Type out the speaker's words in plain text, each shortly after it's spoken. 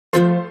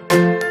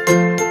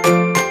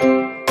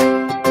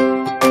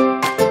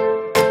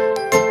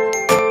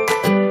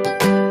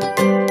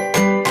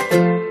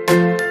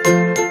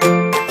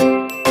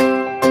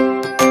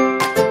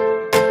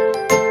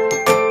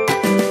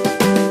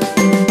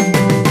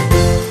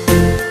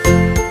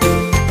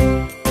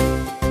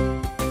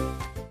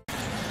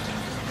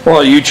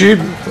Well,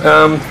 YouTube,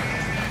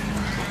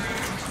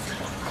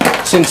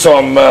 since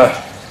I'm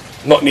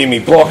not near me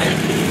block,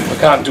 I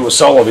can't do a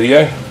solo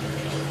video.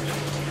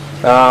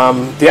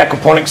 The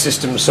aquaponics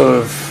system's sort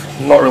of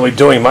not really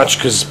doing much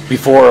because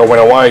before I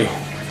went away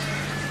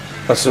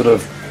I sort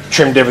of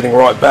trimmed everything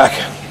right back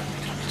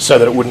so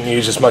that it wouldn't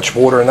use as much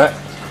water in that.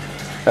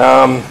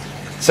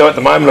 So at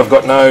the moment I've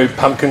got no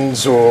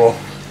pumpkins or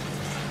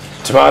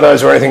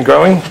tomatoes or anything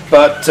growing,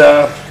 but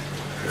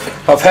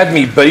I've had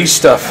me bee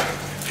stuff.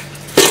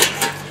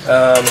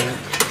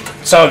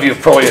 Some of you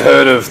have probably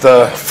heard of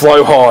the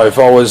Flow Hive.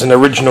 I was an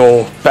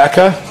original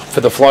backer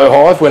for the Flow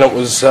Hive when it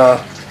was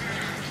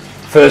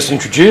first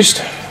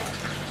introduced,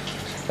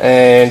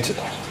 and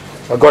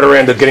I got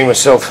around to getting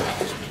myself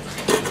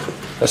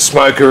a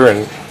smoker,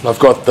 and I've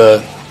got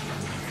the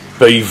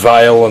bee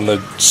veil and the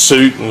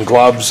suit and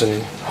gloves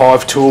and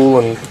hive tool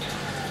and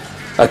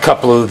a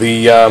couple of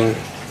the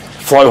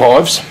Flow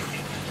Hives,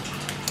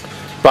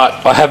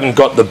 but I haven't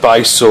got the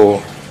base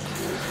or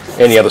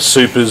any other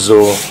supers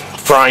or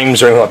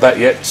frames or anything like that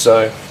yet,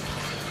 so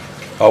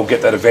I'll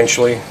get that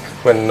eventually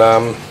when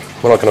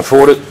I can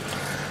afford it.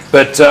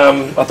 But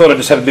I thought I'd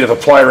just have a bit of a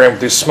play around with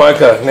this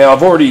smoker. Now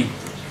I've already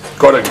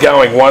got it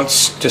going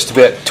once, just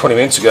about 20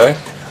 minutes ago,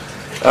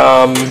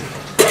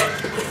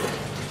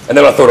 and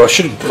then I thought I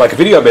should make a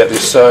video about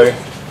this. So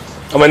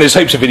I mean, there's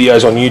heaps of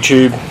videos on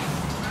YouTube,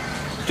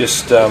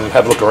 just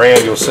have a look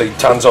around, you'll see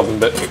tons of them,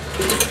 but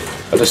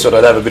I just thought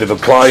I'd have a bit of a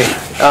play.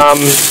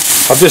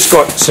 I've just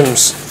got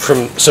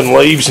some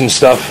leaves and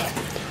stuff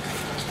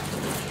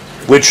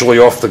literally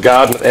off the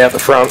garden out the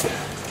front,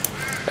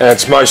 and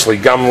it's mostly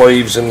gum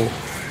leaves and a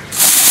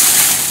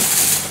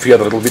few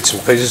other little bits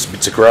and pieces,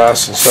 bits of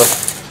grass and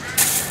stuff.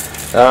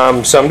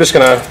 So I'm just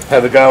going to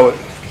have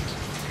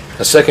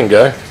a second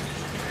go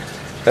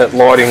at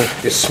lighting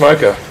this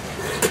smoker.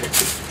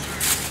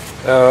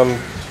 From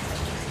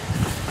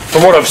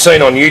what I've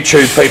seen on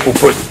YouTube, people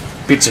put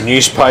bits of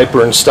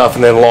newspaper and stuff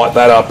and then light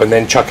that up and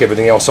then chuck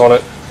everything else on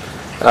it.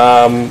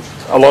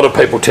 A lot of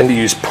people tend to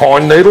use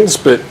pine needles,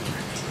 but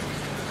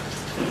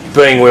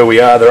being where we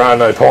are, there are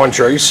no pine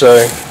trees,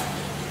 so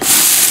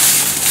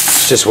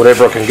it's just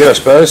whatever I can get, I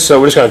suppose. So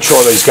we're just going to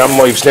try these gum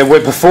leaves. Now,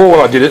 before when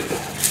I did it,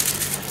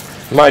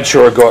 I made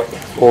sure I got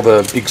all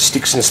the big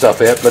sticks and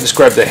stuff out, but I just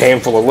grabbed a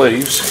handful of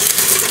leaves,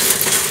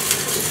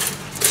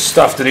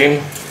 stuffed it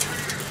in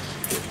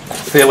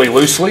fairly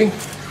loosely,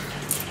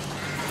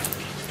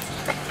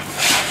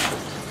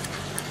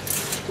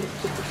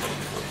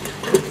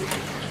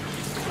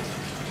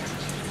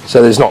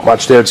 so there's not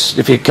much there.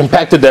 If you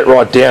compacted that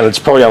right down, it's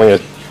probably only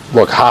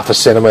like half a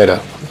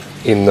centimetre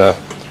in the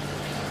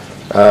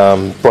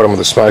bottom of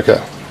the smoker.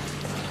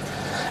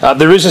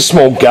 There is a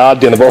small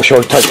guard down the bottom.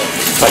 I'll take it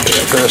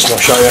out first and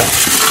I'll show you.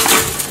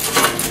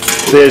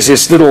 There's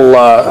this little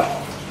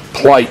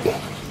plate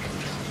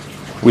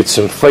with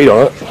some feet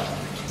on it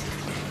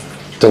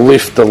to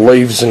lift the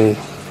leaves and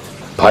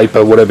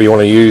paper, whatever you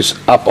want to use,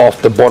 up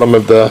off the bottom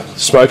of the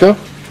smoker.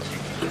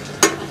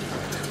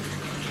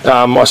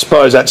 I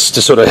suppose that's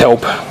to sort of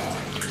help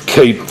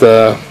keep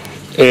the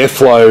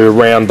airflow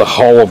around the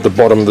whole of the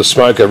bottom of the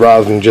smoker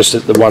rather than just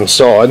at the one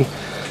side.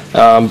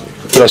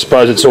 But I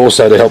suppose it's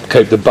also to help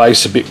keep the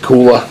base a bit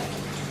cooler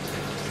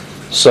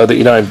so that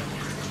you don't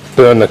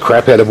burn the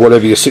crap out of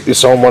whatever you stick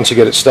this on once you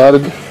get it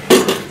started.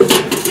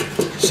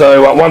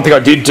 So one thing I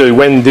did do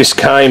when this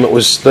came, it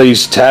was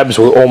these tabs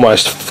were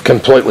almost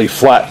completely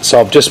flat, so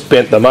I've just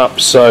bent them up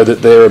so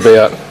that they're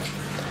about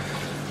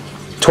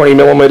 20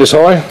 millimetres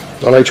high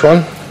on each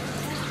one,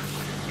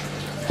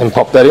 and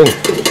pop that in.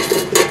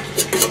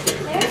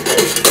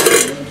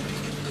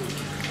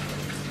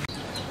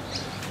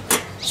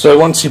 So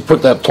once you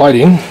put that plate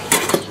in,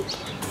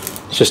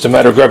 it's just a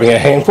matter of grabbing a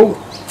handful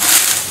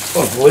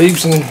of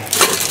leaves and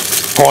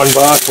pine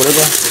bark,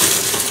 whatever,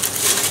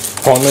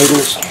 pine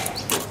needles.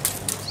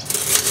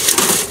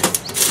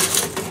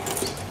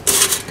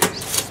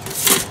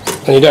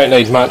 And you don't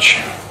need much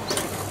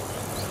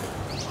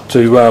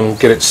to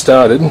get it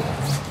started.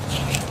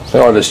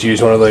 So I just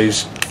use one of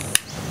these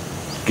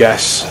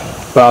gas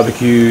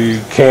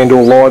barbecue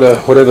candle lighter,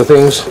 whatever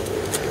things,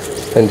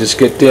 and just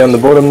get down the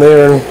bottom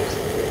there and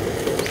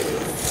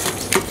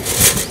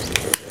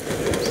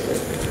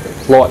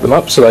light them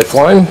up so they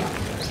flame,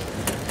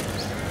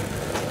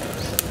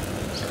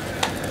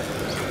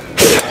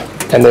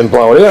 and then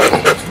blow it out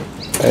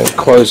and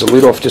close the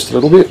lid off just a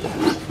little bit,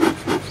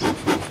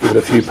 give it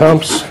a few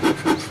pumps.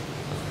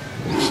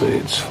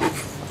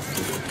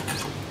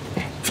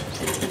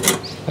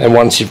 And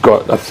once you've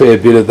got a fair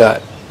bit of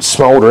that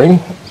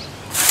smouldering,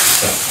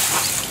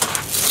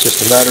 it's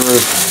just a matter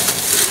of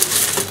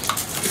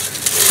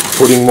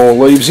putting more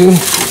leaves in.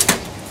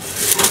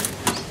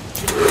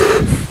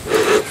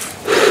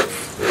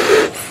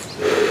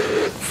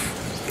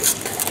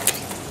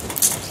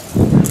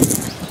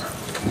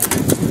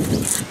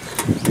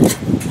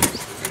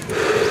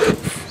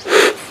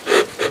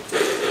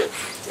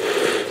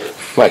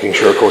 Making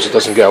sure, of course, it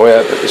doesn't go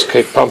out, but just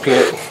keep pumping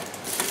it.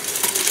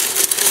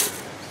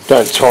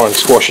 Don't try and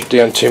squash it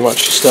down too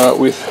much to start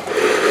with.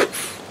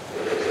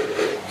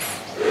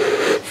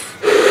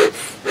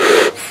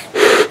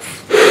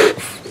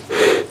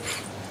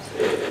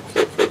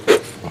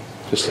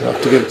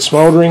 get it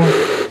smouldering, and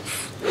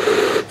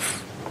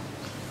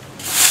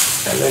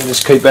then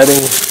just keep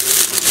adding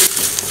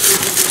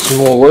some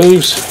more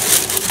leaves,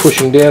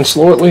 pushing down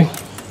slightly,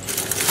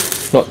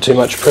 not too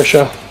much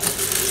pressure,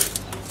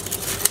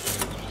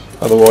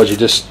 otherwise you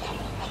just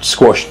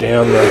squash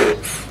down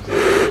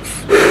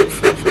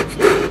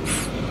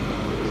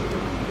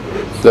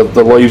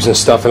the leaves and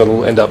stuff, and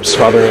it'll end up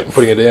smothering it and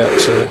putting it out.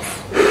 So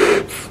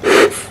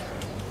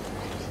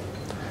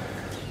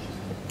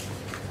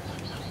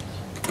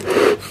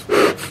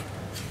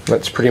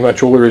that's pretty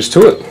much all there is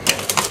to it.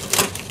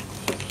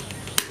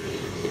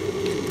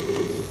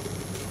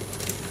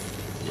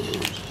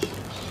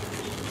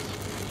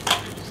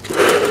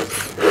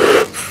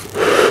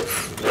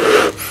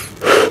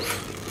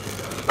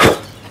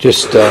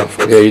 Just,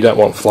 yeah, you don't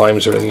want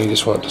flames or anything, you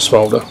just want it to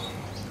smoulder.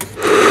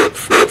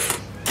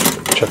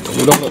 Chuck the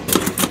lid on it.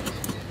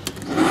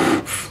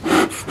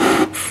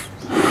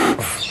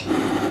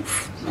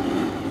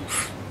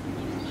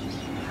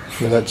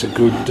 And that's a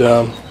good,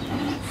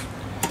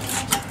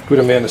 good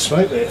amount of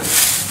smoke there.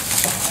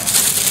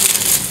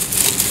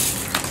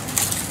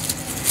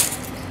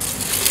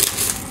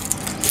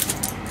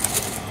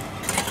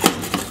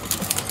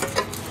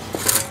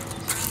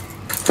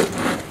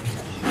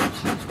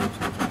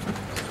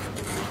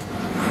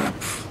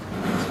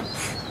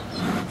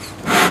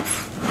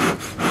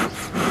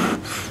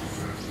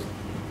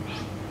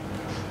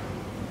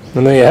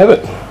 And there you have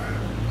it.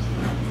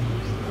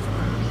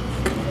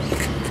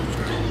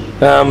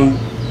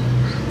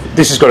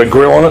 This has got a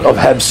grill on it. I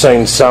have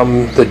seen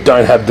some that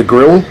don't have the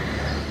grill.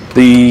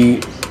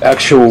 The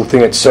actual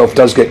thing itself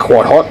does get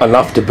quite hot,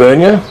 enough to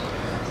burn you.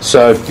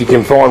 So if you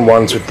can find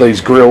ones with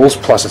these grills,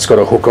 plus it's got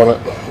a hook on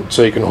it,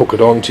 so you can hook it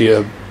onto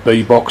your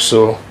bee box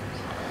or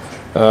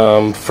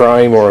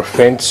frame or a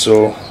fence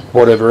or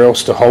whatever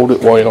else to hold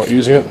it while you're not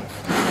using it.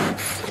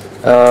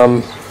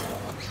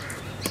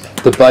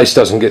 The base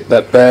doesn't get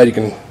that bad, you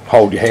can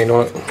hold your hand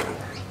on it,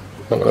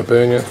 not going to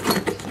burn you,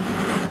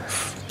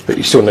 but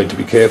you still need to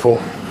be careful.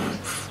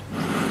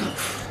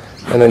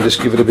 And then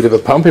just give it a bit of a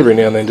pump every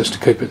now and then just to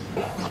keep it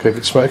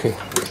smoking.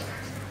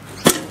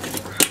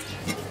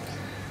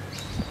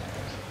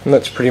 And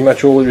that's pretty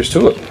much all there is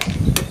to it.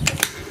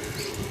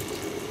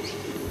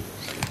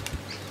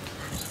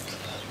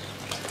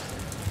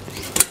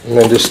 And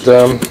then just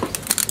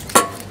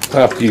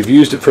after you've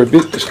used it for a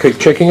bit, just keep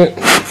checking it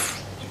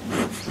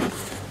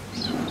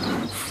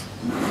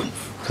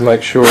to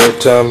make sure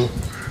it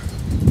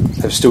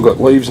has still got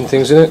leaves and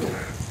things in it.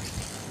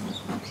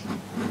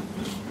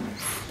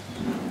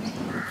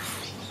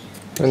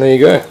 And there you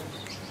go.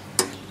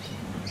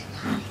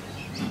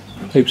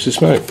 Heaps of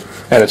smoke.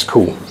 And it's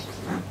cool.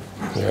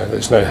 Yeah,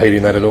 there's no heat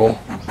in that at all.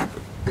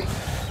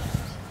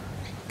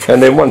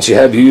 And then once you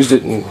have used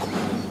it and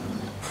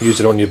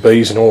used it on your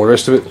bees and all the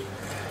rest of it,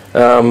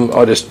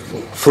 I just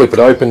flip it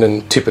open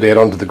and tip it out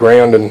onto the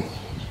ground and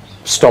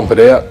stomp it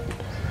out.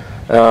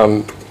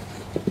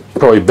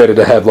 Probably better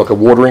to have like a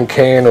watering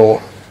can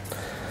or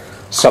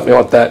something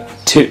like that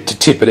to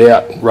tip it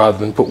out rather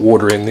than put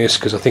water in this,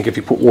 because I think if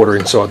you put water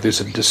inside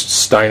this it'd just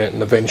stain it,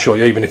 and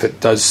eventually, even if it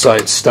does say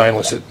it's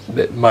stainless,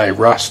 it may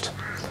rust.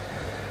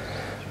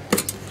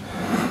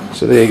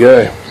 So there you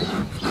go.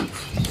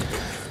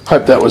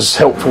 Hope that was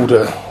helpful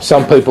to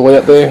some people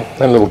out there,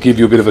 and it'll give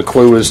you a bit of a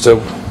clue as to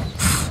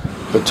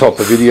the type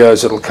of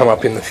videos that'll come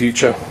up in the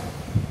future,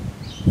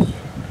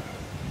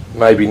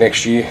 maybe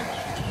next year.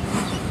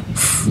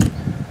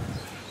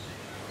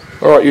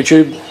 Alright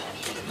YouTube,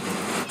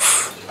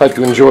 hope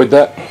you enjoyed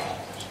that,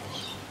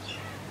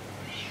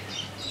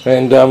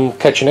 and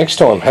catch you next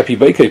time. Happy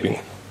beekeeping.